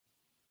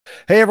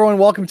Hey everyone,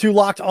 welcome to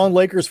Locked On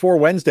Lakers for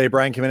Wednesday.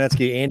 Brian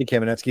Kamenetsky, Andy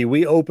Kamenetsky.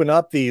 We open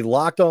up the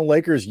Locked On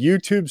Lakers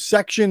YouTube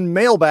section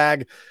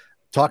mailbag,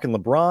 talking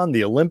LeBron,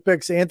 the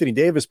Olympics, Anthony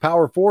Davis,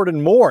 power forward,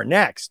 and more.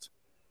 Next.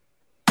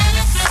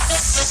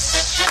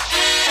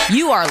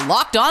 You are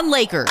Locked On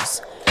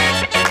Lakers,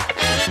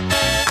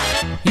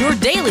 your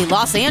daily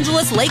Los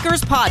Angeles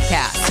Lakers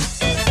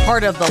podcast.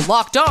 Part of the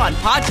Locked On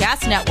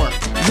Podcast Network,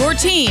 your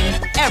team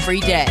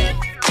every day.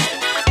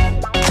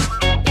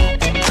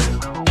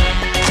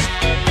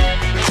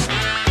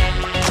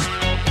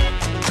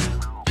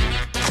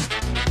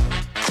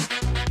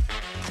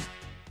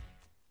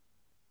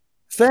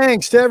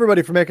 Thanks to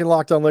everybody for making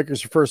Locked On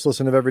Lakers your first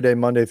listen of every day,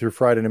 Monday through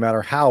Friday. No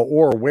matter how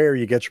or where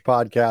you get your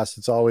podcast,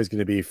 it's always going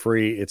to be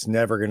free. It's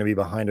never going to be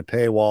behind a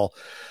paywall.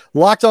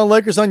 Locked On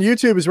Lakers on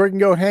YouTube is where you can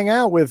go hang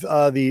out with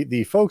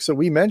the folks that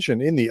we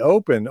mentioned in the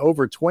open.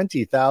 Over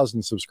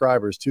 20,000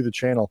 subscribers to the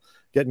channel,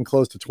 getting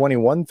close to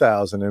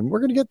 21,000. And we're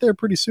going to get there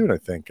pretty soon, I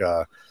think,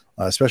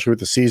 especially with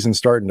the season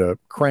starting to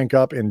crank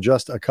up in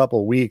just a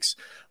couple weeks.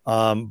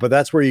 But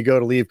that's where you go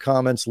to leave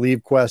comments,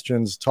 leave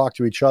questions, talk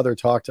to each other,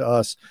 talk to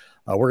us.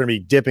 We're going to be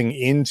dipping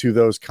into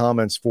those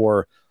comments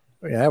for,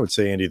 I would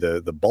say, Andy,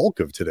 the bulk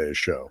of today's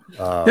show.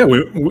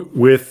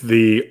 With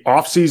the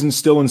offseason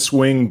still in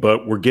swing,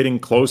 but we're getting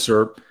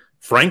closer.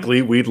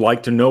 Frankly, we'd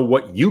like to know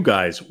what you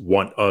guys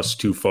want us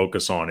to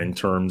focus on in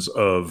terms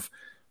of,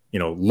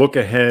 look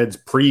aheads,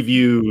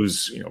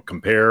 previews,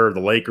 compare the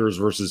Lakers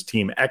versus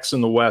Team X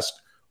in the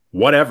West,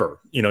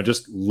 whatever.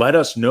 Just let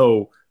us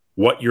know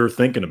what you're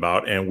thinking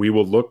about, and we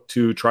will look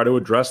to try to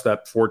address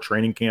that before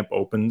training camp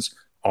opens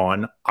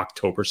on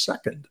October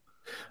 2nd.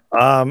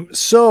 And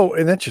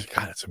that's just,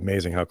 God, it's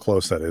amazing how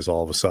close that is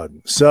all of a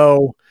sudden.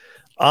 So,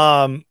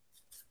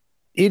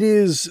 it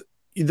is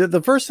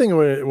the first thing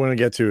we want to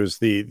get to is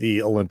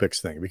the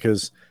Olympics thing,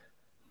 because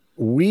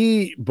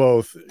we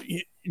both,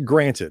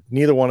 granted,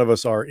 neither one of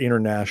us are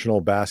international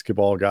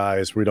basketball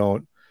guys. We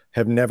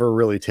have never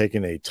really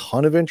taken a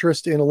ton of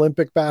interest in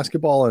Olympic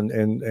basketball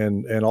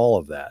and all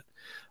of that.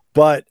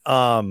 But,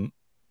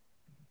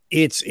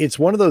 it's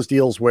one of those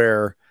deals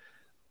where,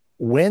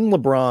 when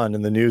LeBron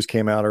and the news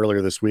came out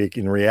earlier this week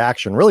in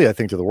reaction, really, I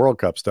think, to the World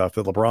Cup stuff,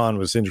 that LeBron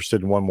was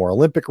interested in one more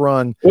Olympic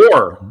run.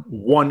 Or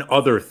one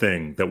other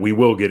thing that we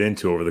will get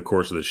into over the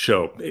course of the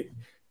show.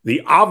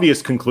 The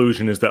obvious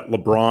conclusion is that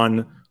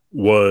LeBron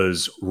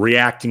was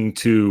reacting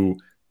to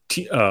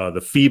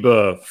the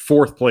FIBA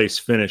fourth place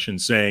finish and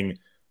saying,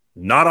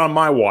 not on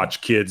my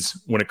watch, kids,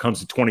 when it comes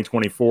to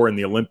 2024 and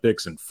the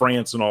Olympics and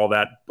France and all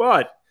that.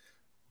 But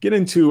get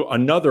into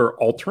another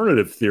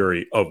alternative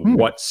theory of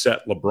what set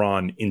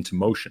LeBron into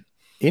motion.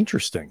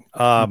 Interesting.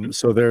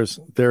 So there's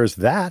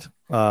that.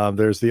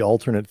 There's the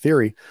alternate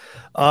theory.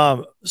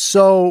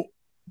 So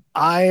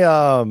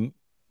I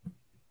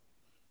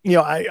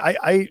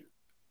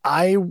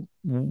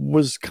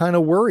was kind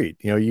of worried.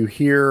 You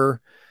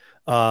hear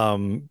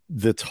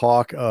the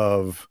talk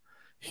of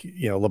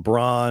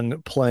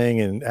LeBron playing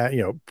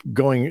and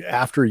going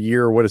after a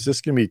year. What is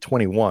this going to be?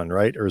 21,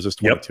 right? Or is this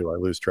 22? Yep. I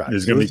lose track.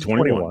 It's going to be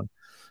 21.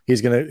 He's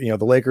going to,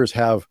 the Lakers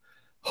have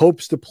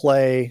hopes to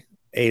play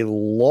a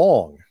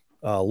long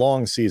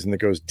season that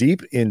goes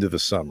deep into the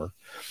summer.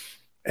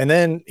 And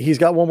then he's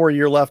got one more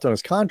year left on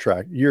his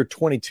contract, year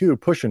 22,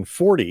 pushing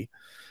 40.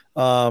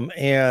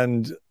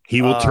 And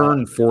he will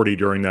turn 40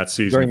 during that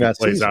season. During that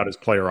plays season. Out his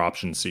player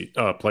option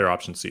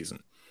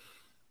season.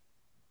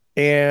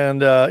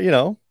 And,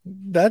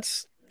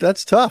 that's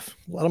tough.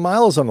 A lot of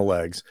miles on the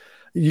legs.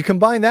 You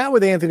combine that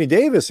with Anthony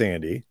Davis,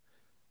 Andy,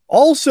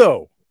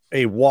 also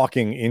a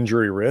walking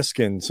injury risk,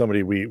 and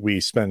somebody we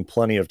spend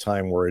plenty of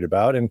time worried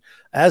about. And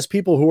as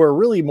people who are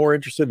really more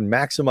interested in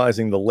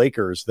maximizing the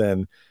Lakers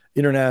than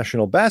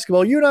international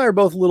basketball, you and I are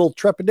both a little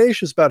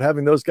trepidatious about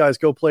having those guys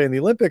go play in the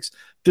Olympics,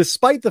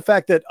 despite the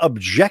fact that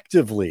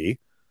objectively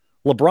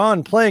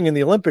LeBron playing in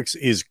the Olympics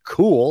is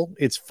cool.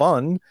 It's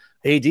fun.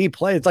 AD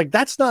play. It's like,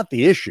 that's not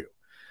the issue.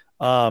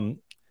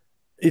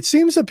 It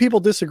seems that people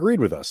disagreed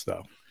with us,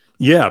 though.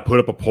 Yeah, put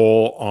up a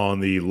poll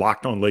on the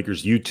Locked On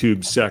Lakers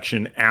YouTube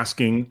section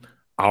asking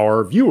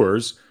our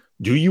viewers,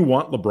 do you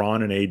want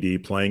LeBron and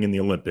AD playing in the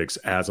Olympics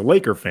as a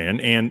Laker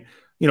fan? And,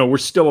 we're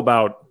still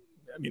about,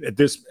 at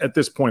this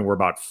point, we're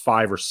about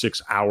 5 or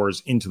 6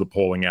 hours into the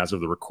polling as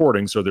of the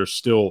recording. So there's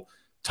still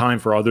time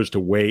for others to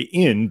weigh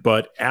in.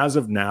 But as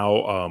of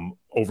now,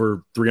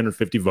 over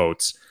 350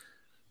 votes,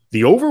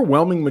 the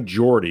overwhelming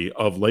majority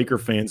of Laker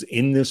fans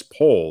in this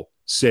poll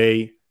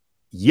say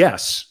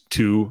yes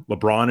to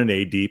LeBron and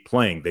AD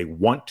playing. They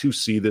want to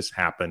see this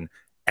happen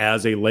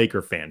as a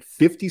Laker fan.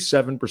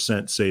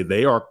 57% say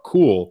they are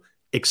cool,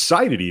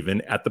 excited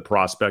even at the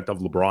prospect of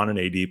LeBron and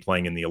AD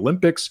playing in the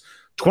Olympics.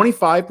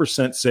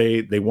 25%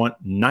 say they want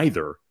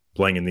neither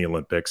playing in the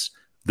Olympics.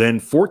 Then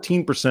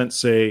 14%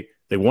 say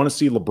they want to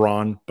see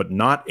LeBron but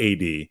not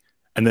AD.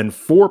 And then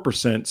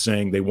 4%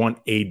 saying they want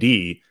AD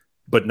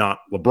but not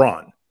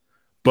LeBron.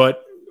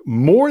 But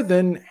more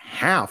than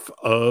half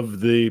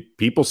of the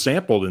people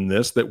sampled in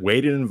this that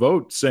weighed in and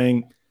vote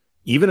saying,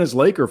 even as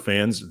Laker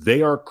fans,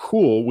 they are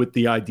cool with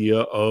the idea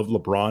of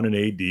LeBron and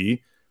AD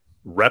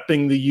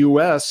repping the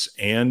US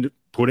and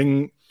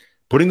putting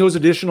those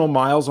additional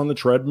miles on the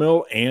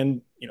treadmill,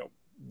 and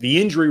the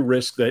injury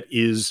risk that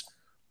is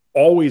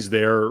always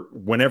there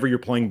whenever you're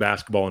playing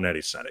basketball in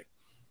any setting.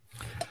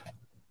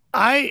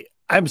 I'm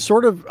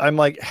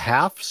like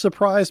half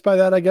surprised by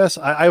that, I guess.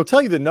 I'll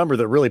tell you the number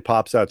that really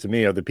pops out to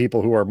me are the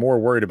people who are more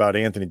worried about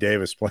Anthony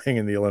Davis playing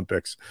in the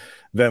Olympics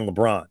than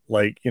LeBron.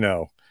 Like,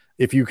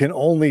 if you can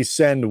only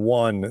send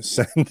one,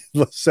 send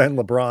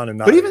LeBron and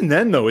not. But even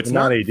then, though, it's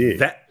not AD.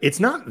 It's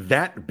not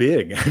that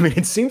big. I mean,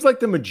 it seems like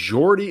the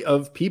majority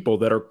of people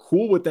that are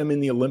cool with them in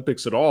the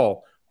Olympics at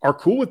all are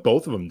cool with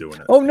both of them doing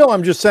it. Oh no,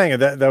 I'm just saying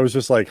that was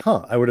just like,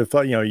 I would have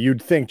thought,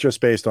 you'd think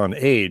just based on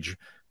age,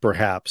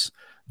 perhaps,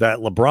 that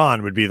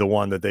LeBron would be the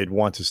one that they'd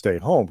want to stay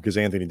home because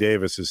Anthony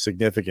Davis is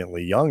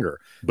significantly younger.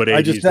 But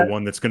AD is the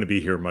one that's going to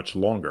be here much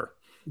longer.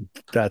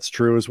 That's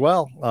true as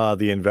well.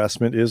 The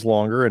investment is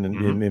longer, and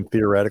in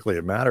theoretically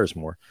it matters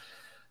more.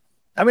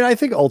 I mean, I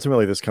think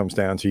ultimately this comes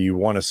down to you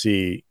want to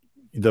see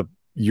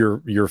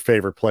your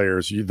favorite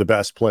players, the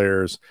best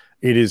players.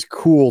 It is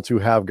cool to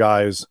have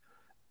guys,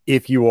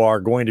 if you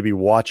are going to be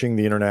watching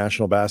the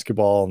international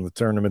basketball and the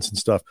tournaments and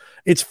stuff,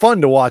 it's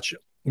fun to watch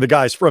the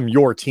guys from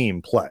your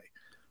team play.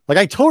 Like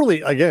I totally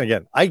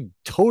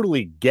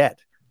get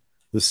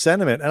the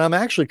sentiment, and I'm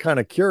actually kind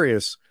of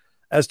curious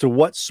as to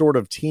what sort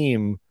of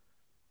team,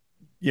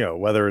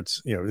 whether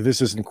it's,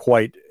 this isn't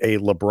quite a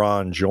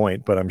LeBron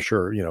joint, but I'm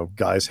sure,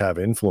 guys have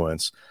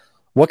influence.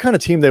 What kind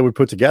of team they would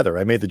put together?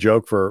 I made the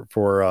joke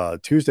for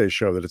Tuesday's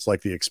show that it's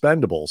like the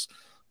Expendables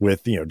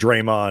with,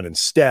 Draymond and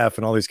Steph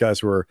and all these guys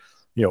who are,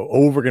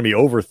 going to be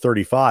over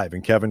 35,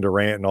 and Kevin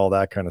Durant and all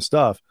that kind of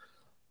stuff.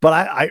 But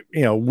I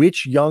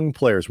which young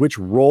players, which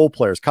role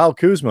players? Kyle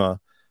Kuzma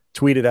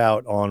tweeted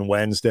out on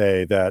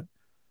Wednesday that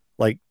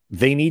like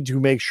they need to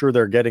make sure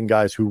they're getting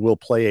guys who will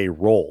play a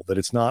role, that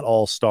it's not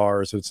all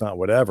stars, it's not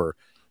whatever.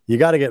 You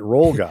got to get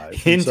role guys.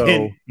 Hint,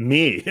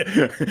 me.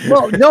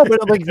 Well, no,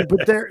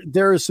 but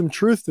there is some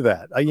truth to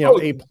that.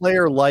 A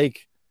player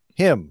like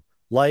him,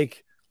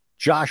 like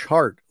Josh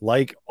Hart,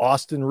 like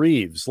Austin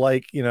Reeves,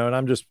 like, and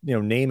I'm just,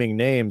 naming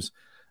names,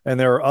 and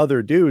there are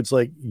other dudes,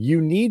 like you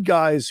need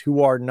guys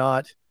who are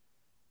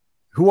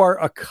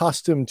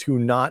accustomed to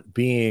not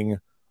being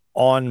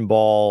on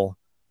ball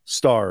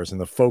stars and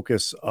the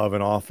focus of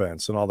an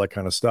offense and all that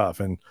kind of stuff.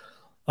 And,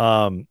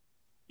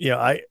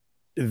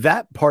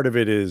 that part of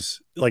it is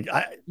like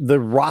the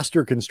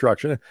roster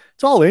construction.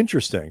 It's all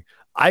interesting.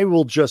 I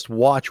will just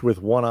watch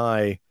with one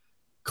eye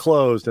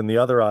closed and the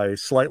other eye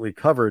slightly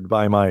covered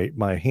by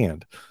my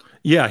hand.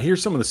 Yeah.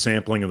 Here's some of the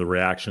sampling of the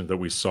reactions that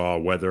we saw,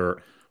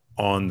 whether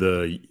on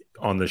the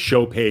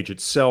show page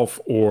itself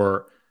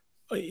or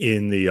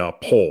in the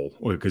poll,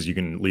 because you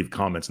can leave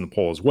comments in the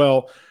poll as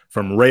well.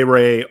 From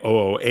Ray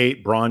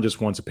 008, Bron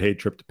just wants a paid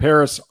trip to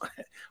Paris.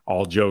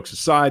 All jokes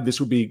aside, this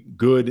would be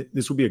good.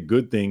 This would be a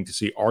good thing to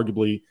see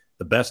arguably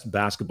the best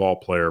basketball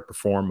player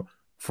perform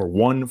for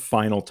one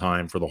final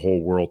time for the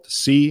whole world to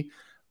see.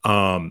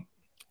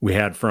 We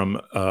had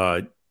from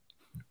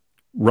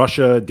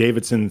Russia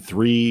Davidson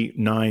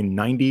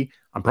 3990.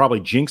 I'm probably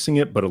jinxing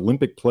it, but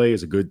Olympic play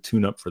is a good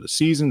tune-up for the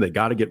season. They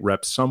got to get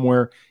reps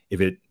somewhere.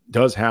 If it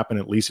does happen,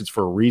 at least it's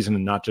for a reason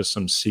and not just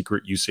some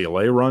secret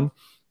UCLA run.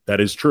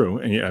 That is true.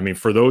 And I mean,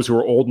 for those who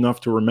are old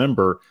enough to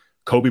remember,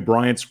 Kobe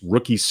Bryant's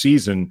rookie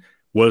season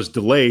was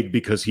delayed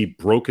because he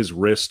broke his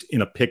wrist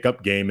in a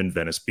pickup game in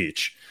Venice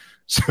Beach,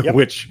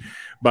 which,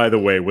 by the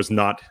way, was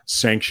not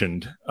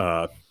sanctioned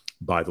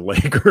by the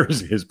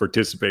Lakers, his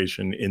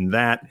participation in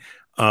that.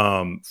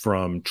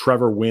 From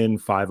Trevor Wynn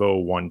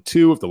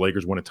 5012, if the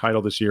Lakers win a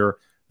title this year,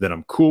 then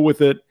I'm cool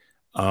with it.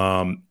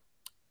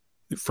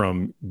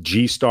 From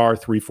G Star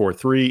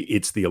 343,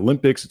 it's the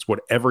Olympics. It's what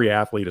every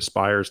athlete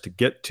aspires to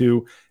get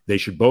to. They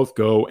should both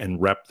go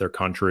and rep their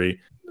country.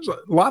 There's a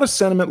lot of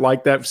sentiment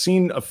like that. I've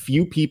seen a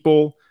few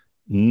people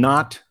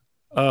not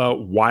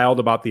wild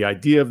about the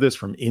idea of this.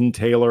 From In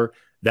Taylor,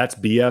 that's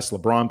BS.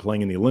 LeBron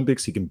playing in the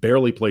Olympics. He can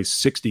barely play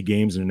 60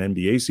 games in an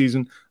NBA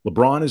season.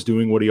 LeBron is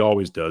doing what he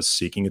always does,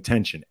 seeking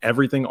attention.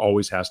 Everything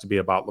always has to be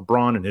about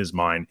LeBron in his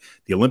mind.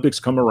 The Olympics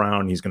come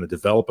around. He's going to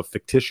develop a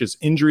fictitious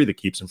injury that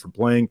keeps him from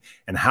playing.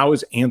 And how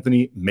is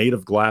Anthony Made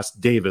of Glass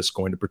Davis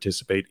going to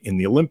participate in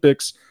the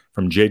Olympics?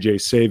 From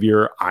JJ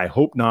Savior, I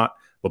hope not.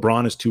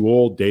 LeBron is too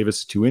old. Davis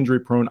is too injury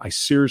prone. I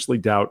seriously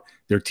doubt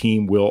their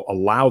team will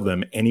allow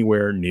them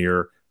anywhere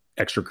near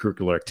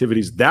extracurricular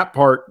activities. That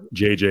part,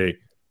 JJ,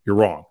 you're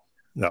wrong.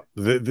 No,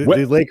 the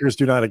Lakers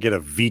do not get a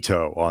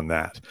veto on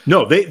that.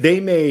 No, they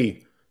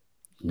may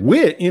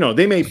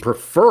they may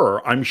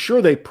prefer, I'm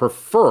sure they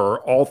prefer,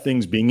 all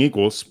things being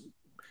equal,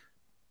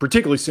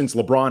 particularly since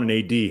LeBron and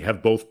AD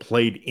have both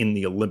played in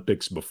the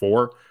Olympics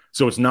before.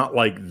 So it's not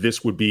like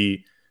this would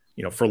be,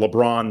 for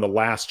LeBron, the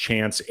last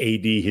chance,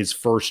 AD, his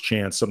first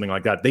chance, something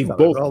like that. They've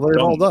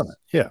all done it.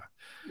 Yeah.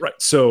 Right.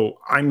 So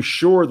I'm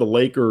sure the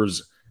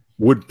Lakers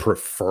would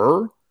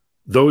prefer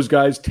those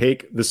guys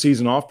take the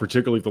season off,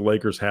 particularly if the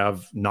Lakers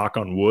have, knock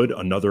on wood,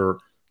 another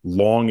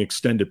long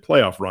extended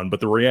playoff run. But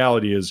the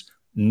reality is,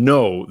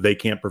 no, they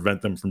can't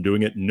prevent them from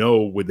doing it.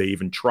 No, would they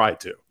even try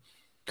to?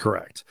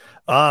 Correct.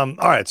 All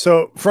right.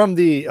 So from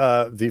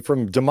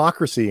from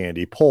democracy,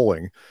 Andy,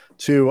 polling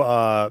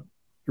to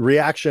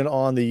reaction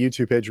on the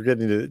YouTube page, we're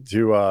getting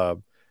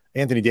to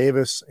Anthony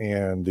Davis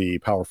and the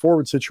power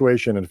forward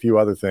situation and a few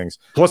other things.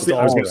 Plus,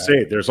 I was going to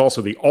say, there's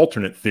also the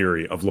alternate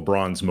theory of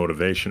LeBron's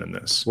motivation in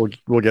this.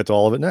 We'll get to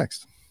all of it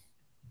next.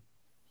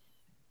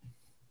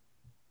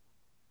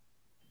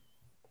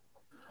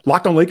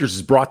 Locked On Lakers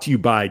is brought to you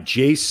by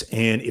Jace.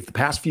 And if the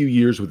past few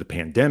years with the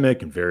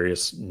pandemic and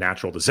various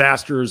natural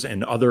disasters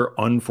and other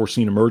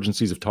unforeseen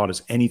emergencies have taught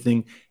us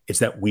anything, it's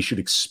that we should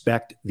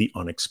expect the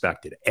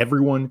unexpected.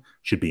 Everyone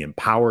should be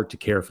empowered to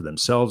care for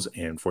themselves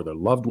and for their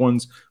loved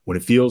ones when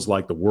it feels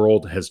like the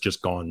world has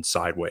just gone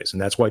sideways. And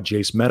that's why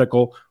Jace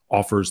Medical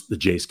offers the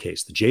Jace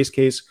case. The Jace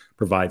case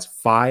provides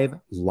 5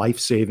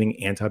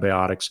 life-saving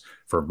antibiotics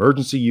for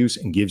emergency use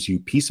and gives you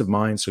peace of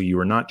mind so you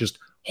are not just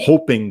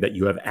hoping that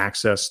you have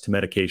access to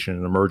medication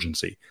in an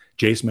emergency.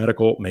 Jace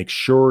Medical makes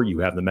sure you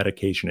have the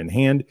medication in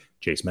hand.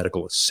 Jace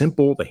Medical is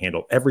simple. They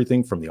handle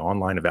everything from the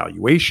online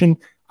evaluation.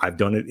 I've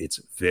done it. It's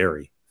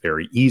very,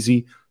 very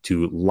easy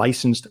to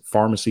licensed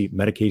pharmacy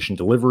medication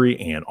delivery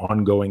and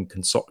ongoing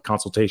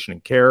consultation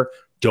and care.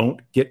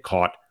 Don't get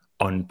caught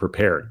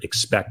unprepared.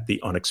 Expect the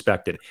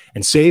unexpected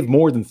and save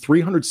more than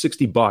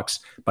 $360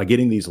 by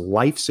getting these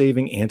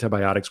life-saving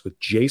antibiotics with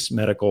Jace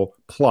Medical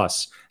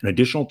plus an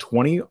additional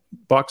 $20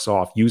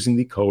 off using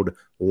the code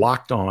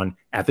locked on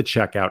at the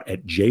checkout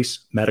at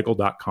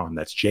jacemedical.com.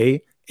 That's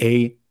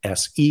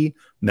JASE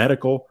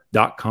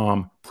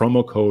medical.com,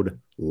 promo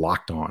code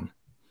locked on.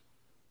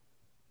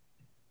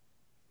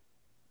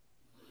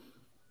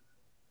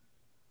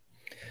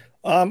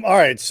 All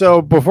right. So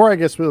before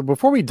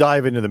we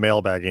dive into the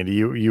mailbag, Andy,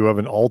 you have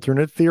an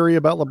alternate theory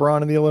about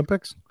LeBron in the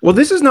Olympics? Well,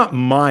 this is not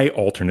my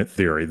alternate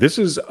theory. This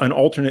is an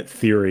alternate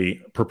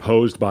theory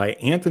proposed by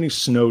Anthony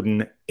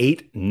Snowden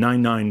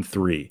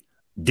 8993.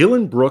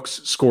 Dylan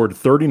Brooks scored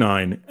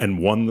 39 and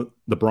won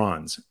the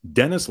bronze.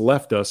 Dennis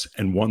left us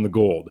and won the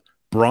gold.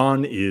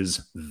 Bron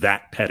is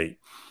that petty.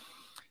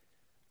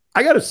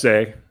 I got to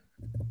say,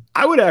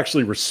 I would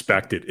actually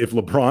respect it if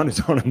LeBron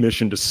is on a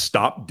mission to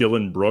stop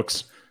Dylan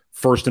Brooks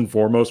first and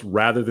foremost,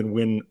 rather than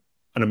win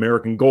an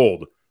American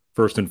gold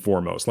first and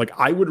foremost. Like,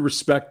 I would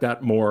respect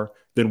that more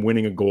than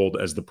winning a gold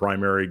as the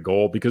primary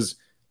goal, because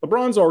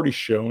LeBron's already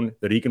shown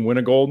that he can win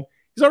a gold.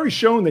 He's already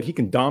shown that he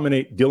can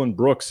dominate Dylan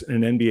Brooks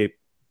in an NBA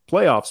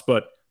playoffs,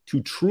 but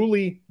to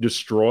truly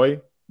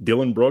destroy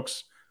Dylan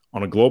Brooks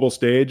on a global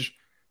stage,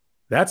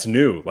 that's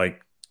new.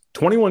 Like,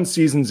 21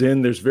 seasons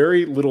in, there's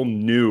very little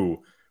new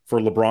for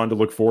LeBron to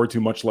look forward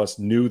to, much less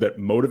new that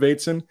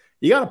motivates him.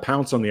 You got to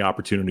pounce on the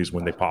opportunities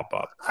when they pop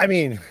up. I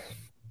mean,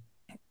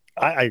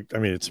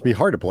 it'd be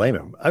hard to blame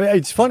him. I mean,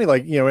 it's funny,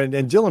 like, you know, and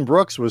Dylan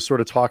Brooks was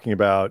sort of talking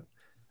about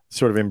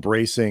sort of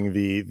embracing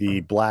the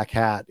black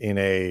hat in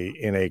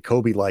a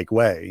Kobe-like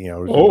way, you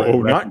know.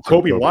 Not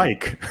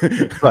Kobe-like,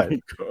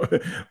 right?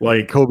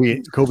 Like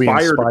Kobe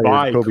inspired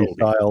by Kobe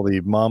style,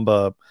 the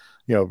Mamba,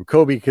 you know,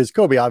 Kobe, because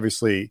Kobe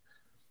obviously,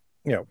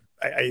 you know,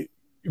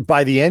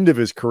 by the end of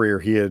his career,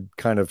 he had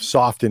kind of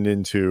softened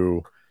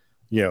into,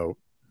 you know,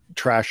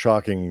 trash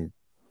talking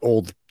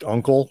old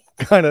uncle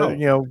kind of,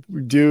 you know,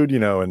 dude, you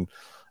know, and,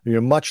 you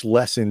know, much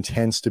less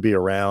intense to be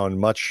around,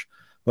 much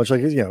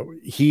like, you know,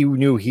 he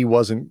knew he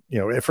wasn't, you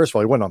know, first of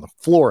all, he wasn't on the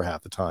floor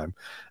half the time.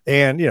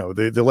 And, you know,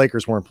 the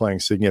Lakers weren't playing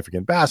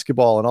significant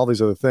basketball and all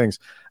these other things.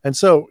 And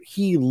so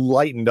he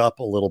lightened up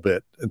a little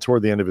bit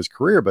toward the end of his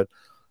career. But,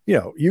 you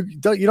know, you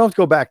don't have to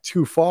go back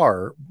too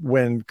far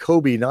when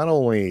Kobe not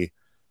only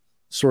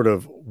sort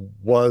of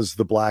was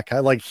the black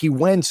hat, like he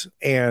went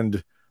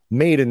and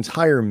made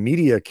entire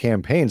media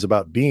campaigns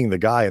about being the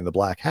guy in the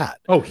black hat.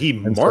 Oh, he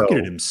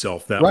marketed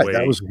himself that way.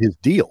 That was his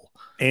deal.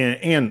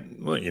 And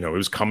you know, it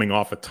was coming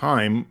off a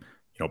time,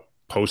 you know,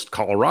 post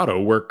Colorado,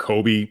 where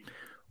Kobe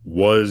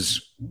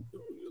was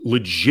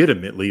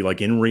legitimately, like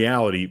in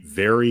reality,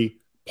 very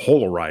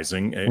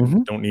polarizing.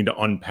 And don't need to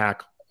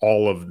unpack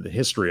all of the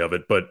history of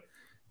it, but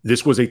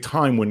this was a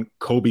time when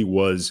Kobe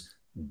was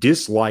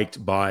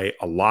disliked by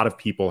a lot of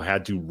people,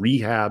 had to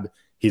rehab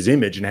his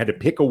image and had to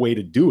pick a way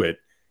to do it.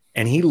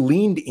 And he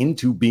leaned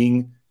into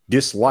being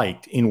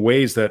disliked in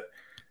ways that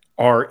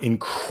are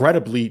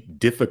incredibly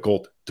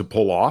difficult to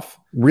pull off.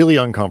 Really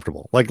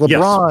uncomfortable. Like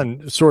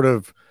LeBron sort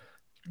of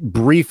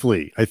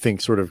briefly, I think,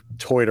 sort of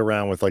toyed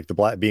around with like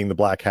being the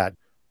black hat.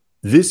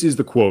 This is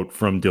the quote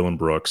from Dylan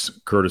Brooks,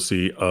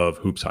 courtesy of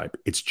Hoops Hype.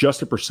 It's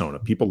just a persona.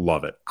 People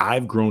love it.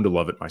 I've grown to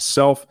love it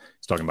myself.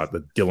 He's talking about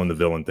the Dylan the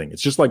villain thing.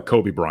 It's just like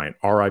Kobe Bryant,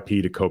 RIP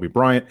to Kobe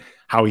Bryant,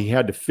 how he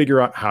had to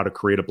figure out how to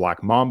create a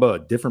black mamba, a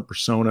different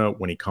persona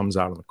when he comes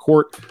out on the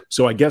court.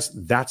 So I guess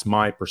that's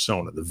my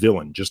persona, the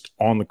villain, just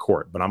on the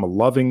court. But I'm a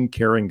loving,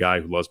 caring guy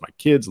who loves my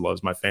kids,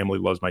 loves my family,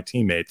 loves my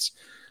teammates.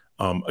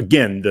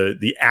 Again,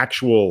 the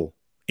actual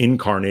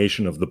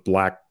incarnation of the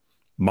black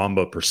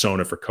mamba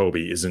persona for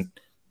Kobe isn't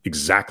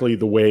exactly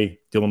the way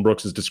Dylan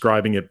Brooks is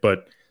describing it,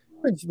 but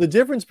the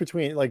difference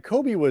between, like,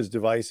 Kobe was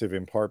divisive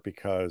in part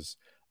because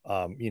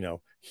you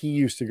know, he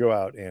used to go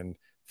out and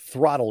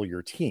throttle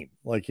your team.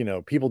 Like, you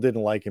know, people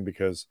didn't like him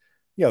because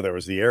there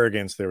was the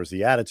arrogance, there was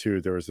the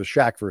attitude, there was the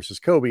Shaq versus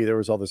Kobe, there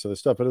was all this other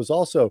stuff, but it was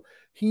also,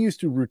 he used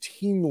to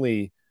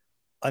routinely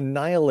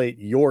annihilate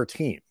your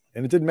team.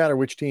 And it didn't matter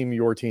which team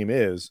your team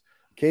is.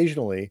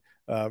 Occasionally,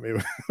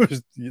 it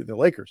was the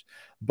Lakers,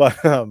 but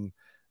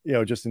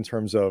just in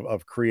terms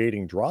of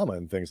creating drama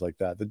and things like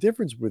that. The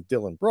difference with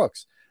Dillon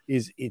Brooks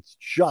is it's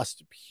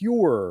just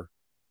pure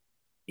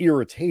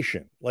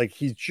irritation. Like,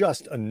 he's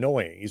just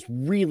annoying. He's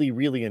really,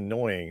 really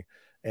annoying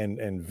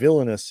and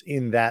villainous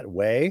in that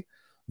way.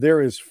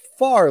 There is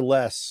far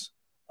less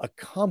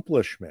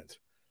accomplishment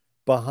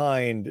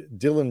behind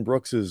Dillon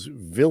Brooks's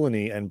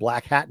villainy and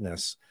black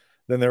hatness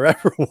than there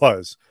ever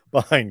was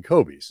behind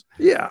Kobe's.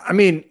 Yeah, I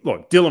mean,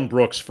 look, Dillon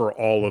Brooks, for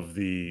all of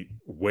the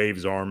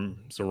waves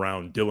arms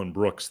around Dillon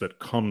Brooks that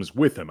comes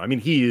with him. I mean,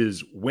 he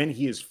is, when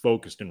he is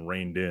focused and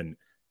reined in,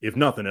 if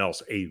nothing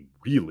else, a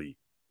really,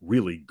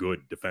 really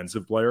good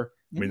defensive player.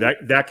 I mean,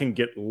 that can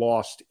get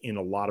lost in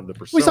a lot of the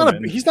persona.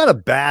 Well, he's not a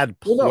bad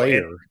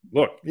player.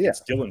 Look,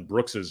 it's Dillon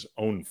Brooks's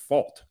own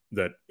fault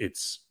that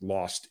it's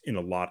lost in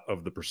a lot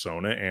of the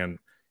persona, and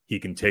he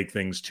can take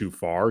things too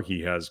far.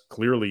 He has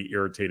clearly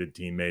irritated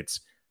teammates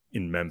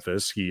in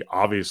Memphis. He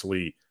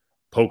obviously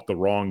poked the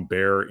wrong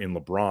bear in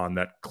LeBron.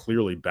 That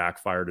clearly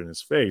backfired in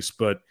his face.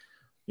 But,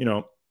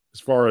 as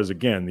far as,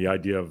 again, the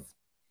idea of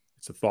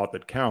it's a thought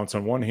that counts,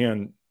 on one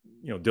hand,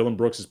 Dillon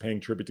Brooks is paying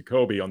tribute to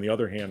Kobe. On the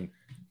other hand,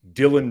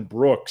 Dillon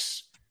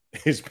Brooks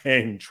is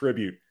paying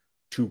tribute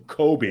to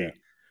Kobe.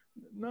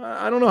 Yeah.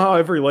 I don't know how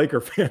every Laker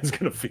fan is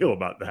going to feel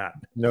about that.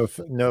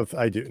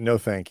 I do. No,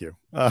 thank you.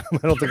 I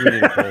don't think we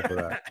need a poll for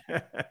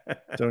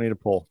that. Don't need a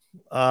poll.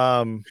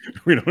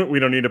 We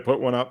don't need to put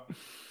one up.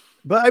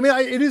 But I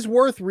mean, it is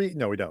worth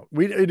no, we don't.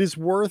 It is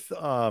worth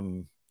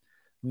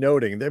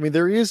noting. I mean,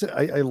 there is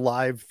a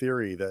live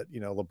theory that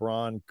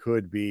LeBron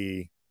could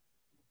be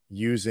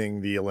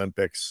using the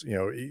Olympics,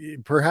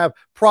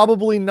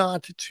 probably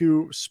not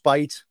to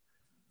spite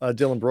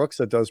Dillon Brooks.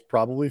 That does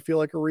probably feel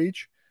like a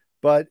reach,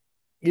 but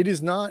it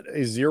is not a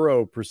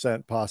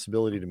 0%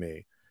 possibility to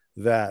me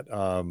that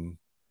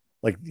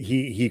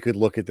he could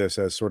look at this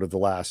as sort of the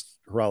last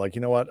hurrah. Like,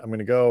 you know what, I'm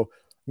going to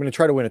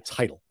try to win a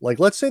title. Like,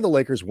 let's say the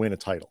Lakers win a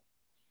title,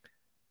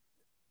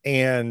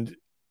 and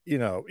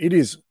it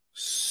is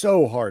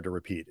so hard to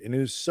repeat, and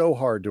it is so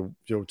hard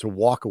to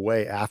walk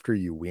away after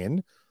you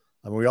win.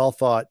 I mean, we all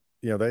thought,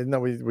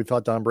 we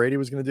thought Tom Brady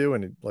was going to do,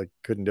 and it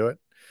couldn't do it.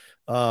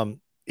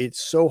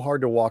 It's so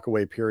hard to walk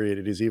away, period.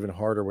 It is even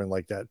harder when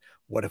that,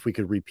 what if we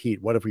could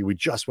repeat? What if we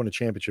just won a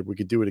championship? We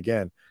could do it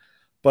again.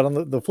 But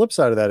on the flip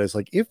side of that is,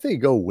 if they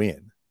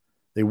win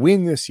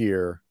this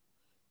year,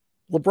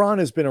 LeBron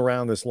has been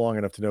around this long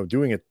enough to know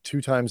doing it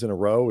 2 times in a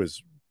row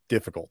is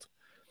difficult.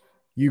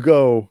 You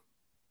go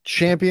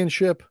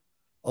championship,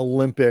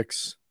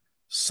 Olympics,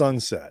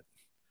 sunset.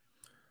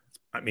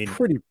 I mean,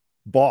 pretty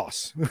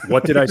boss.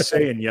 What did I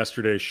say in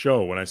yesterday's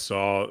show when I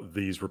saw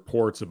these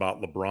reports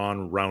about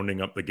LeBron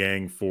rounding up the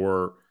gang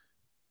for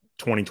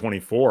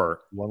 2024?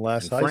 One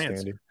last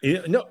heist,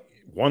 Andy. No,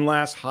 one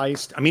last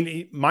heist. I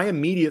mean, my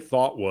immediate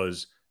thought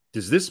was,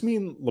 does this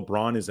mean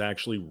LeBron is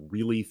actually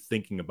really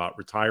thinking about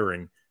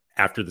retiring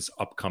after this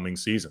upcoming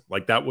season?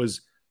 That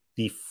was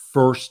the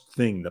first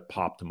thing that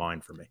popped to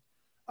mind for me.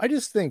 I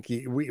just think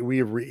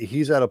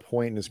he's at a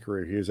point in his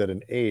career. He is at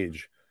an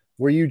age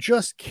where you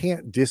just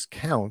can't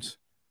discount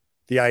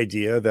the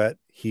idea that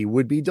he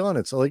would be done.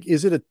 It's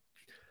is it a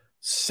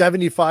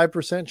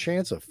 75%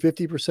 chance, a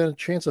 50%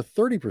 chance, a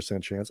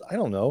 30% chance? I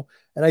don't know.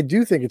 And I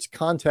do think it's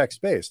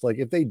context based.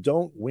 If they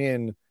don't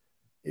win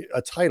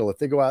a title, if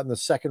they go out in the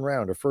second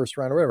round or first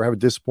round or whatever, have a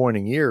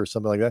disappointing year or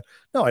something like that,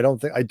 no, I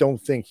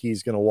don't think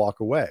he's going to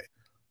walk away.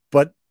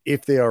 But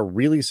if they are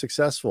really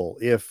successful,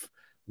 if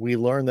we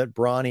learn that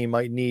Bronny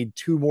might need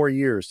 2 more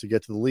years to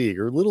get to the league,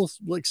 or little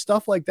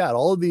stuff like that,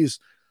 all of these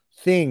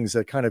things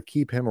that kind of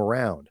keep him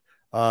around.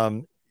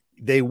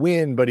 They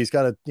win, but he's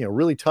got a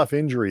really tough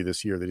injury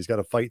this year that he's got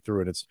to fight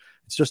through, and it's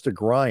just a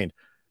grind.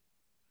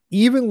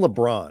 Even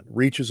LeBron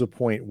reaches a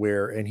point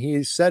where, and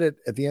he said it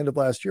at the end of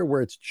last year,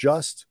 where it's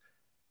just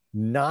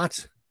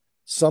not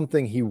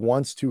something he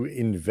wants to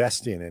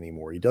invest in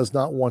anymore. He does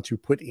not want to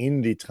put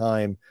in the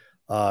time,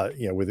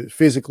 with it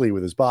physically,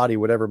 with his body,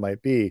 whatever it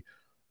might be,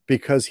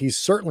 because he's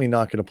certainly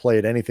not going to play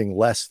at anything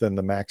less than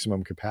the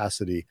maximum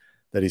capacity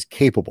that he's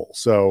capable.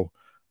 So,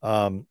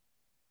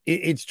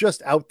 it's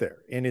just out there,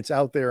 and it's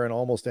out there in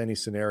almost any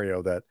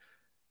scenario, that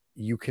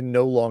you can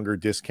no longer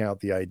discount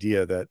the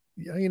idea that,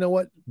 you know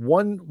what,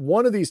 one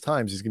of these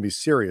times he's going to be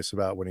serious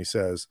about when he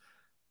says,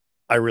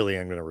 I really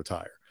am going to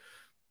retire.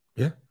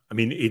 Yeah. I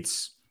mean,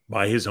 it's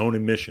by his own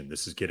admission,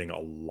 this is getting a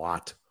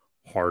lot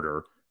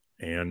harder,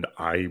 and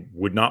I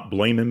would not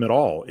blame him at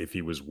all if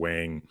he was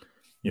weighing,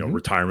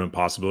 retirement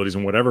possibilities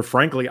and whatever.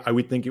 Frankly, I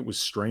would think it was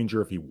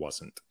stranger if he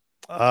wasn't.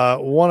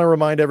 Want to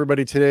remind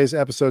everybody, today's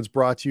episode is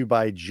brought to you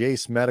by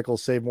Jace Medical.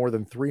 Save more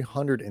than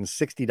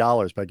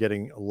 $360 by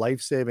getting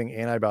life-saving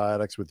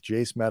antibiotics with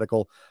Jace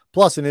Medical,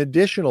 plus an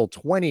additional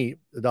 $20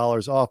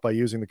 off by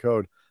using the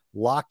code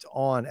Locked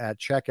On at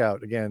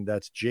checkout. Again,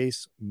 that's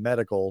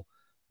jacemedical.com.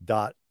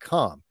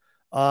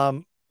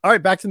 All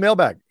right, back to the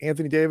mailbag.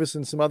 Anthony Davis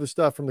and some other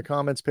stuff from the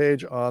comments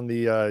page on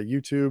the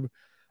YouTube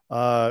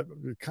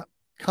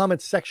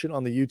comments section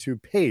on the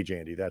YouTube page.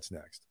 Andy, that's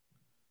next.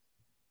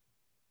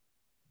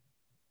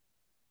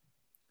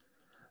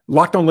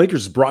 Locked On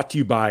Lakers is brought to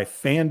you by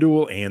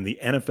FanDuel, and the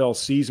NFL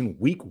season.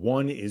 Week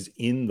 1 is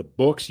in the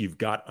books. You've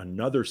got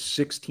another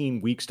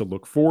 16 weeks to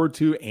look forward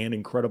to and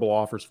incredible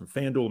offers from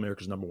FanDuel,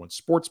 America's #1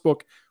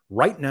 sportsbook.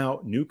 Right now,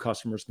 new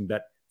customers can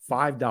bet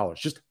 $5,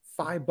 just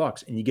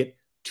 $5, and you get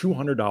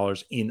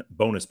 $200 in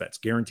bonus bets,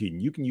 guaranteed.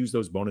 And you can use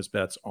those bonus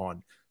bets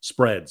on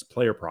spreads,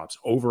 player props,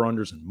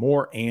 over-unders, and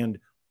more. And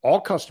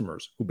all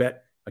customers who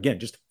bet, again,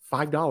 just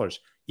 $5,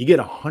 you get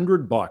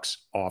 $100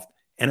 off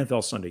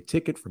NFL Sunday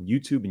Ticket from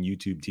YouTube and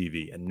YouTube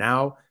TV. And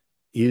now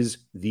is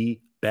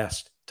the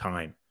best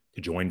time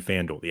to join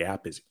FanDuel. The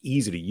app is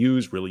easy to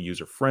use, really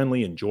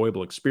user-friendly,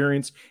 enjoyable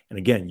experience. And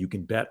again, you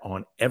can bet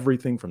on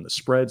everything from the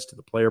spreads to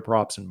the player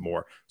props and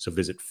more. So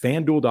visit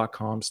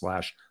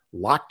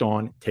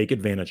FanDuel.com/LockedOn. Take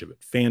advantage of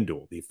it.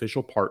 FanDuel, the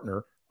official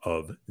partner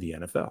of the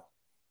NFL.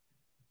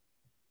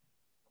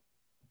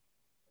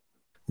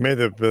 Made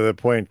the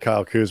point,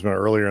 Kyle Kuzma,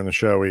 earlier in the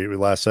show. We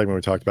last segment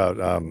we talked about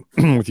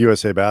with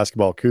USA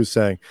Basketball. Kuz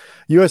saying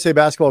USA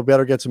Basketball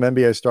better get some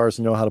NBA stars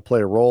to know how to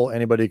play a role.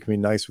 Anybody can be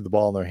nice with the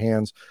ball in their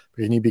hands,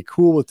 but can you be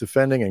cool with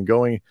defending and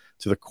going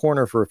to the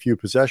corner for a few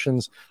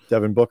possessions?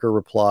 Devin Booker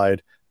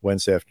replied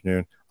Wednesday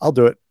afternoon, "I'll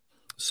do it."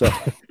 So,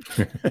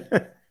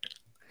 but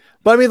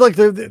I mean, like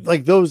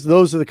those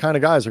are the kind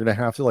of guys are going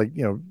to have to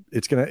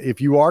it's going to,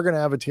 if you are going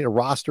to have a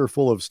roster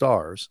full of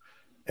stars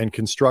and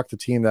construct a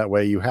team that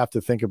way, you have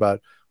to think about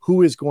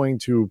who is going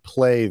to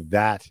play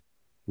that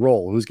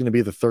role, who's going to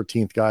be the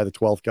 13th guy, the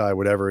 12th guy,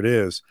 whatever it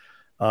is.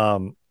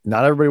 Not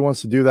everybody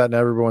wants to do that. Not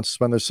everybody wants to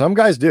spend there. Some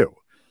guys do,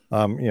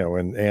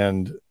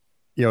 and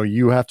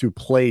you have to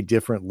play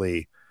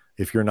differently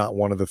if you're not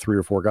one of the 3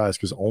 or 4 guys,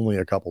 because only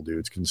a couple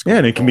dudes can score. Yeah,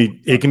 and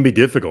it can be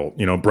difficult.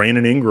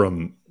 Brandon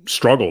Ingram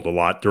struggled a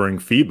lot during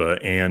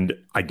FIBA, and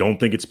I don't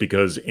think it's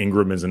because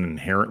Ingram is an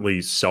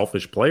inherently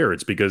selfish player.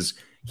 It's because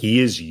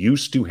he is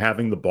used to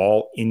having the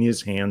ball in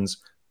his hands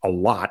a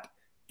lot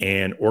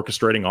and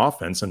orchestrating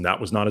offense, and that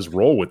was not his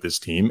role with this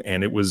team,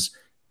 and it was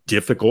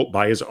difficult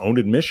by his own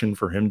admission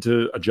for him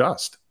to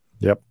adjust.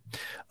 Yep.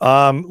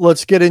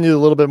 Let's get into a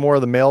little bit more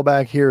of the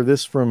mailbag here.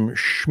 This from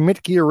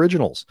Schmidtke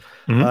Originals.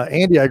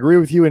 Andy, I agree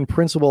with you in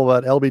principle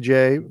about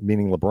LBJ,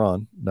 meaning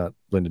LeBron, not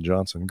Lyndon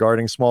Johnson,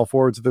 guarding small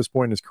forwards at this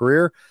point in his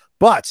career,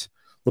 but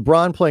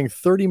LeBron playing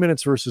 30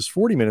 minutes versus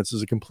 40 minutes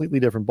is a completely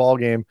different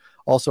ballgame.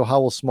 Also,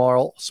 how will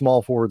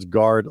small forwards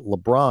guard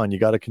LeBron? You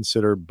got to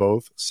consider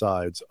both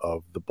sides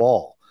of the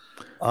ball.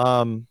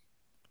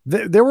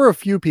 There were a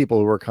few people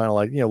who were kind of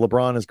like,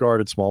 LeBron has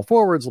guarded small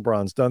forwards.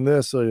 LeBron's done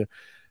this.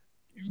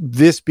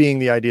 This being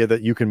the idea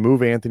that you can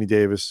move Anthony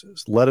Davis,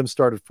 let him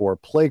start at 4,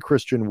 play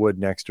Christian Wood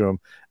next to him,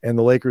 and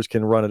the Lakers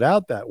can run it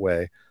out that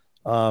way.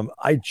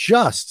 I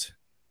just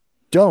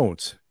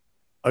don't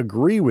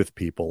agree with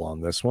people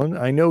on this one.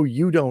 I know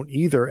you don't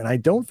either, and I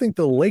don't think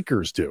the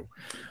Lakers do.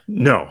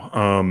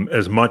 No,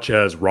 as much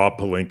as Rob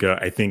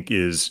Pelinka, I think,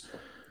 is,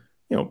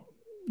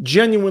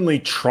 genuinely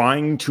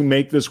trying to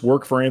make this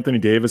work for Anthony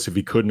Davis if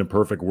he could in a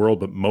perfect world,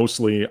 but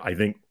mostly I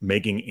think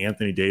making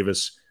Anthony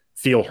Davis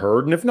feel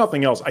heard. And if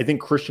nothing else, I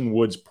think Christian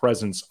Wood's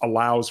presence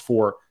allows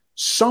for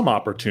some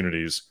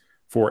opportunities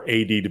for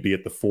AD to be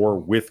at the 4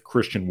 with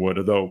Christian Wood.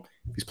 Although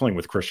if he's playing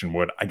with Christian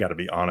Wood, I got to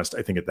be honest,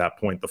 I think at that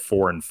point the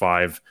 4 and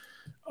 5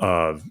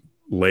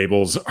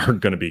 labels are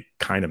going to be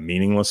kind of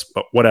meaningless,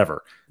 but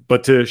whatever.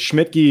 But to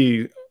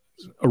Schmidtke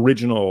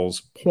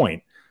Original's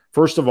point,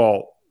 first of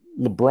all,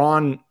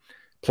 LeBron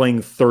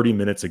playing 30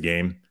 minutes a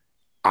game,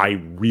 I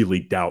really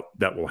doubt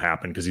that will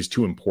happen because he's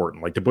too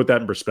important. Like, to put that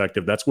in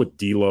perspective, that's what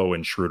D'Lo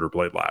and Schroeder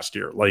played last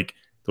year. Like,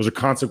 those are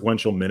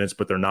consequential minutes,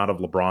 but they're not of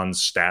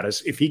LeBron's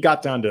status. If he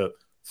got down to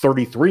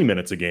 33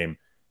 minutes a game,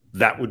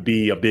 that would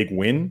be a big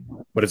win,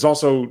 but it's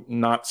also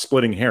not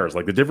splitting hairs.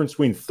 Like, the difference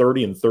between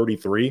 30 and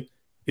 33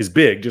 is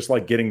big, just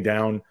like getting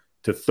down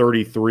to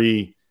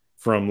 33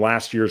 from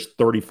last year's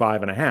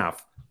 35 and a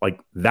half. Like,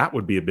 that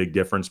would be a big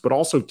difference. But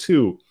also,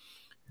 too,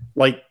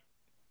 like,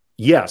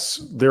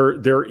 yes,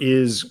 there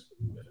is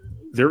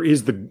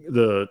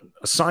the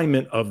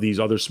assignment of these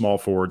other small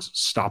forwards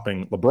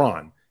stopping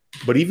LeBron.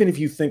 But even if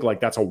you think like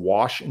that's a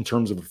wash in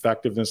terms of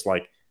effectiveness,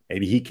 like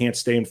maybe he can't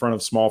stay in front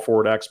of small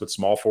forward X, but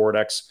small forward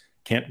X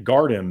can't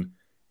guard him,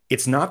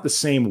 it's not the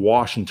same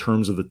wash in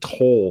terms of the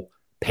toll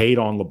paid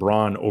on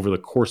LeBron over the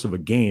course of a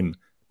game,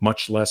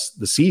 much less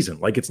the season.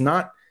 Like, it's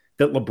not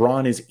that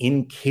LeBron is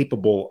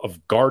incapable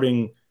of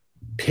guarding,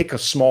 pick a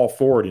small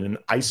forward in an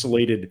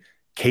isolated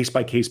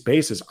case-by-case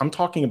basis. I'm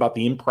talking about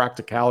the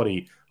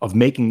impracticality of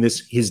making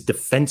this his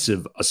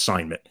defensive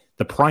assignment,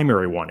 the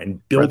primary one,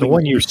 and building the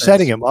one you're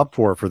setting him up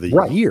for the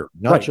year,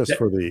 not just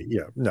for the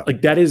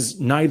Like, that is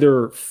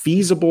neither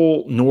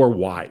feasible nor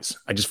wise.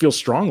 I just feel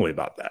strongly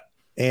about that.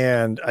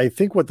 And I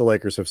think what the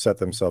Lakers have set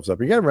themselves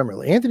up, you got to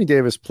remember, Anthony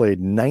Davis played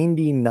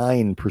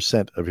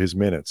 99% of his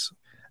minutes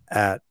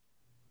at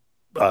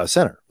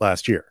center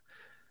last year.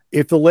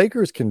 If the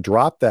Lakers can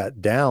drop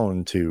that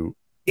down to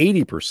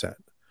 80%.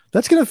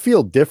 That's going to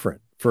feel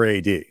different for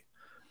AD.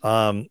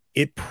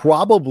 It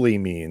probably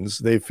means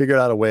they've figured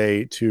out a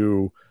way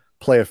to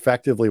play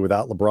effectively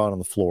without LeBron on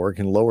the floor,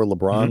 can lower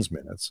LeBron's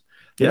minutes.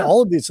 And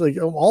all of these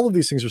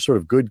things are sort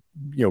of good,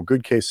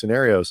 good case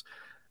scenarios.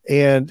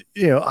 And,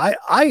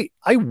 I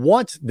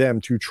want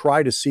them to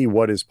try to see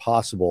what is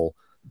possible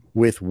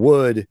with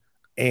Wood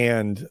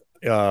and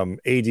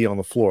AD on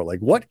the floor. Like,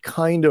 what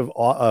kind of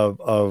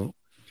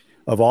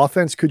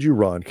offense could you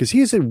run? Because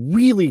he's a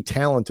really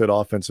talented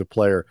offensive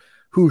player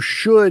who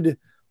should,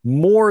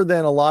 more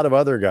than a lot of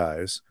other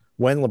guys,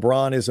 when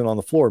LeBron isn't on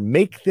the floor,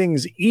 make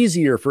things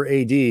easier for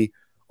AD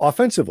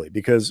offensively,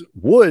 because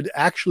Wood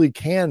actually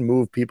can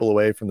move people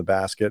away from the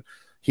basket.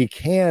 He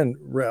can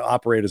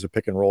operate as a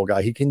pick and roll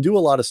guy. He can do a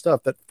lot of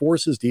stuff that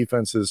forces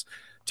defenses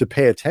to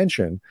pay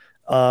attention,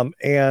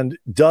 and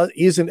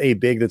isn't a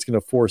big that's going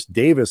to force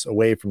Davis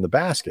away from the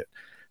basket.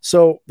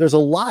 So there's a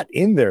lot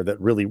in there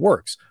that really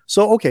works.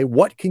 So, okay,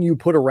 what can you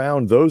put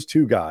around those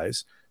two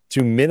guys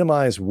to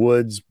minimize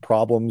Wood's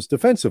problems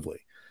defensively?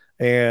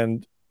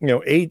 And,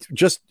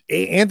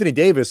 Anthony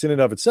Davis in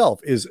and of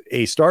itself is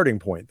a starting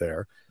point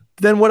there.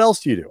 Then what else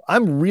do you do?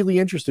 I'm really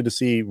interested to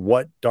see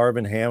what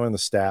Darvin Ham and the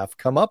staff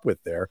come up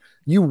with there.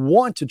 You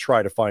want to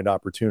try to find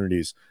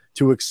opportunities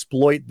to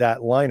exploit that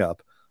lineup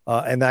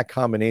and that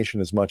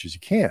combination as much as you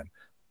can.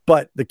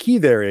 But the key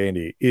there,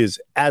 Andy, is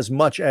as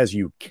much as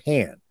you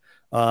can.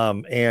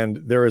 And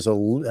there is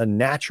a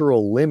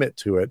natural limit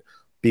to it,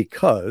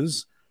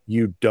 because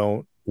you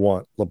don't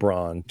want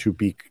LeBron to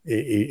be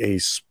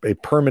a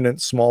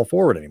permanent small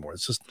forward anymore.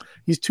 It's just,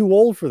 he's too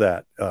old for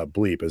that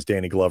bleep, as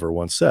Danny Glover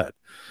once said.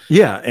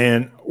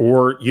 Yeah.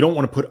 Or you don't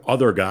want to put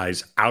other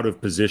guys out of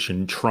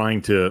position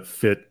trying to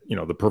fit,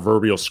 the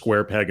proverbial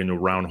square peg into a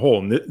round hole.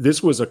 And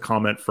this was a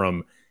comment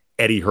from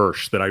Eddie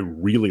Hirsch that I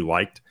really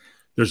liked.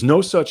 There's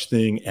no such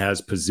thing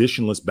as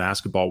positionless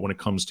basketball when it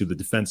comes to the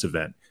defensive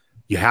end.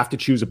 You have to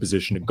choose a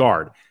position to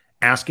guard.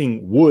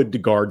 Asking Wood to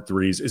guard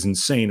threes is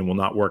insane and will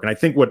not work. And I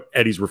think what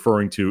Eddie's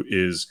referring to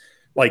is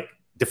like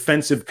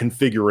defensive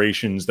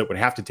configurations that would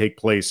have to take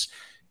place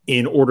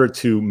in order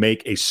to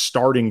make a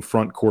starting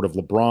front court of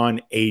LeBron,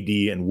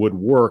 AD, and Wood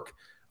work.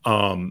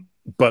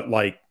 But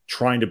like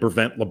trying to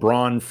prevent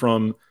LeBron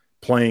from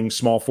playing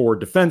small forward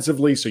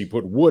defensively. So you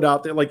put Wood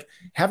out there, like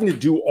having to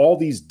do all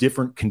these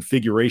different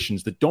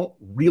configurations that don't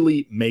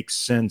really make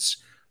sense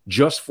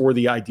just for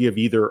the idea of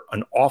either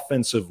an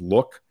offensive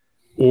look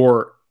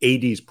or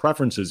AD's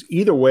preferences.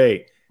 Either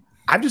way,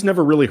 I've just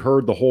never really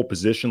heard the whole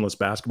positionless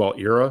basketball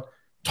era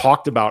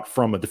talked about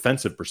from a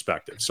defensive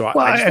perspective. So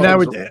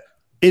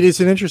it is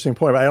an interesting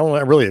point, but I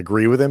don't really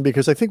agree with him,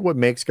 because I think what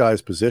makes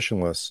guys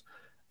positionless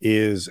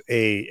is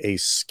a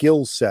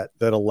skill set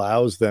that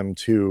allows them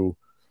to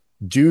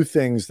do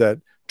things that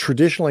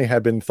traditionally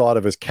have been thought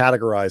of as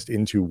categorized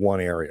into one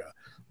area.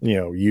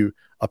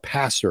 A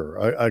passer,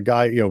 a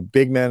guy,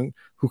 big men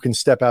who can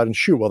step out and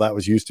shoot. Well, that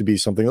was used to be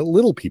something that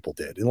little people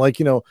did. And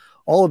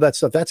all of that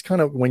stuff, that's kind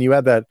of when you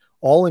have that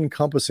all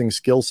encompassing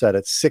skill set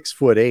at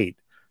 6'8",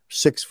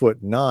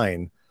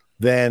 6'9",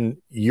 then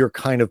you're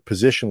kind of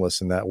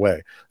positionless in that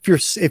way. If you're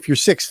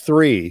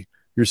 6'3",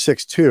 you're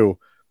 6'2",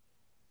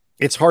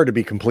 it's hard to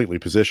be completely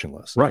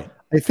positionless. Right.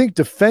 I think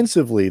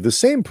defensively, the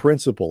same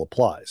principle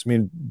applies. I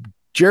mean,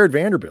 Jared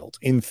Vanderbilt,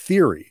 in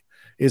theory,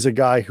 is a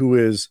guy who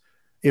is,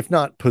 if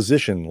not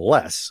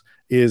positionless,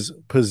 is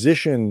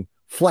position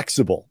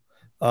flexible,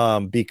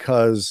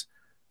 because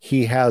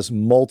he has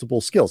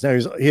multiple skills. Now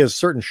he has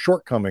certain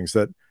shortcomings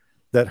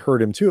that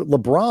hurt him too.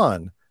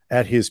 LeBron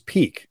at his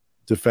peak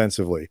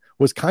defensively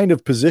was kind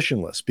of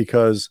positionless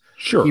because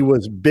he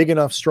was big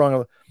enough, strong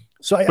enough.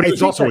 So but he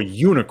was also a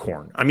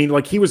unicorn. I mean,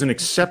 like he was an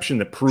exception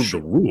that proved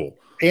the rule.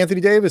 Anthony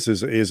Davis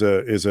is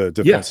a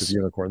defensive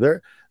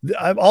unicorn.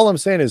 All I'm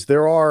saying is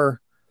there are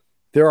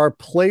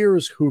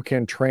players who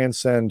can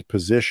transcend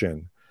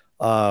position,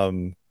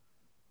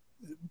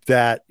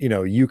 that,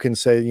 you can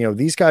say,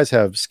 these guys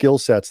have skill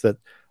sets that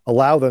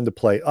allow them to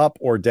play up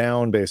or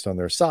down based on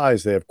their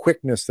size. They have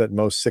quickness that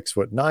most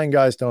 6'9"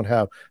 guys don't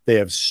have. They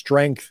have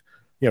strength.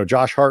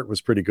 Josh Hart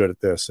was pretty good at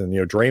this, and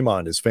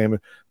Draymond is famous.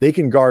 They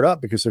can guard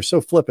up because they're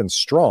so flippin'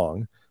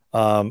 strong,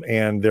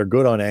 and they're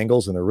good on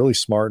angles, and they're really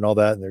smart and all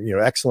that, and they're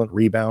excellent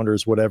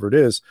rebounders, whatever it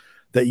is,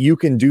 that you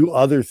can do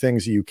other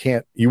things that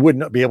you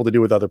wouldn't be able to do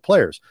with other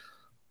players.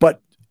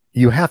 But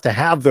you have to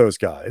have those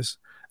guys,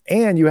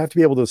 and you have to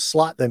be able to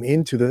slot them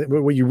into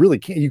where you really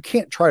can't. You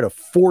can't try to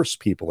force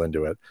people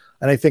into it.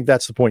 And I think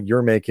that's the point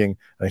you're making,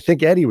 and I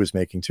think Eddie was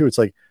making too. It's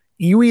like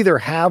you either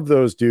have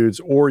those dudes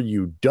or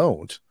you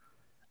don't.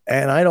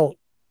 And I don't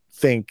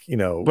think,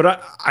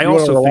 but I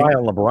also rely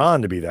on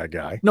LeBron to be that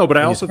guy. No, but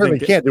I also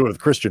think can't do it with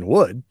Christian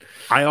Wood.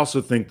 I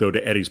also think, though,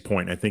 to Eddie's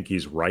point, I think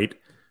he's right.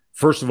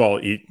 First of all,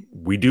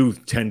 we do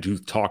tend to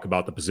talk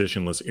about the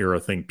positionless era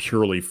thing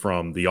purely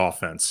from the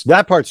offense.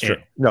 That part's true.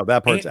 No,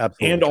 that part's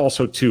absolutely and true.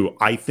 Also, too,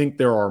 I think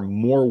there are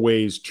more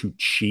ways to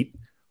cheat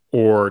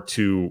or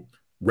to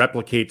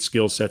replicate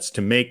skill sets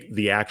to make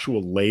the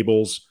actual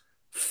labels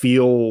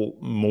feel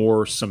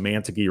more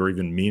semantic-y or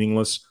even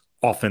meaningless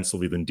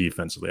offensively than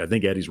defensively. I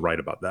think Eddie's right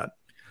about that.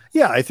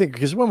 Yeah, I think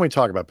because when we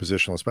talk about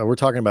positionless, we're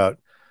talking about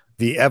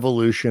the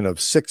evolution of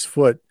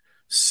 6'6"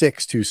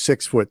 to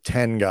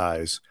 6'10"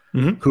 guys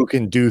who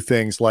can do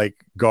things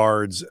like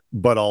guards,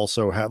 but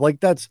also have like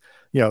that's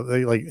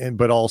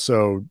but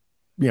also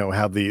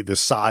have the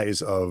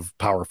size of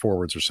power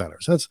forwards or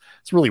centers. That's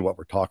really what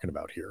we're talking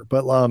about here.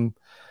 But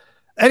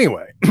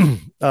anyway,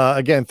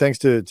 again, thanks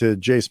to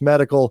Jace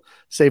Medical,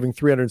 saving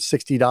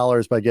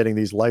 $360 by getting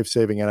these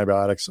life-saving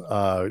antibiotics,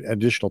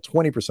 additional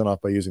 20%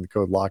 off by using the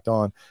code Locked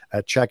On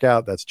at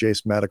checkout. That's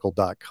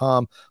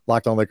jacemedical.com.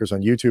 Locked On Lakers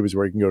on YouTube is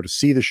where you can go to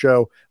see the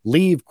show,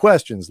 leave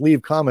questions,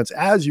 leave comments.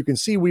 As you can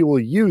see, we will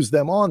use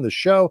them on the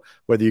show,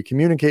 whether you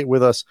communicate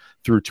with us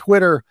through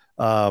Twitter,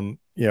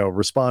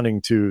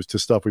 responding to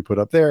stuff we put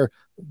up there,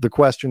 the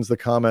questions, the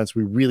comments.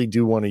 We really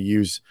do want to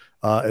use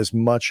as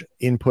much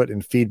input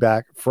and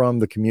feedback from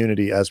the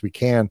community as we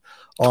can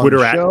on Twitter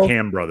the show. at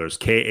Cam Brothers,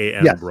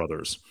 KAM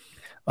Brothers.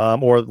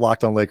 Or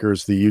Locked On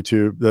Lakers, the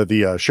YouTube,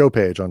 the show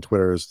page on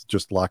Twitter is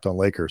just Locked On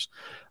Lakers.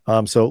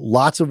 So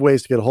lots of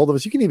ways to get a hold of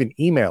us. You can even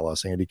email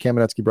us, Andy,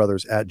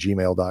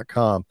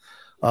 KamenetskyBrothers@gmail.com.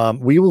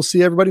 We will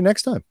see everybody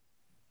next time.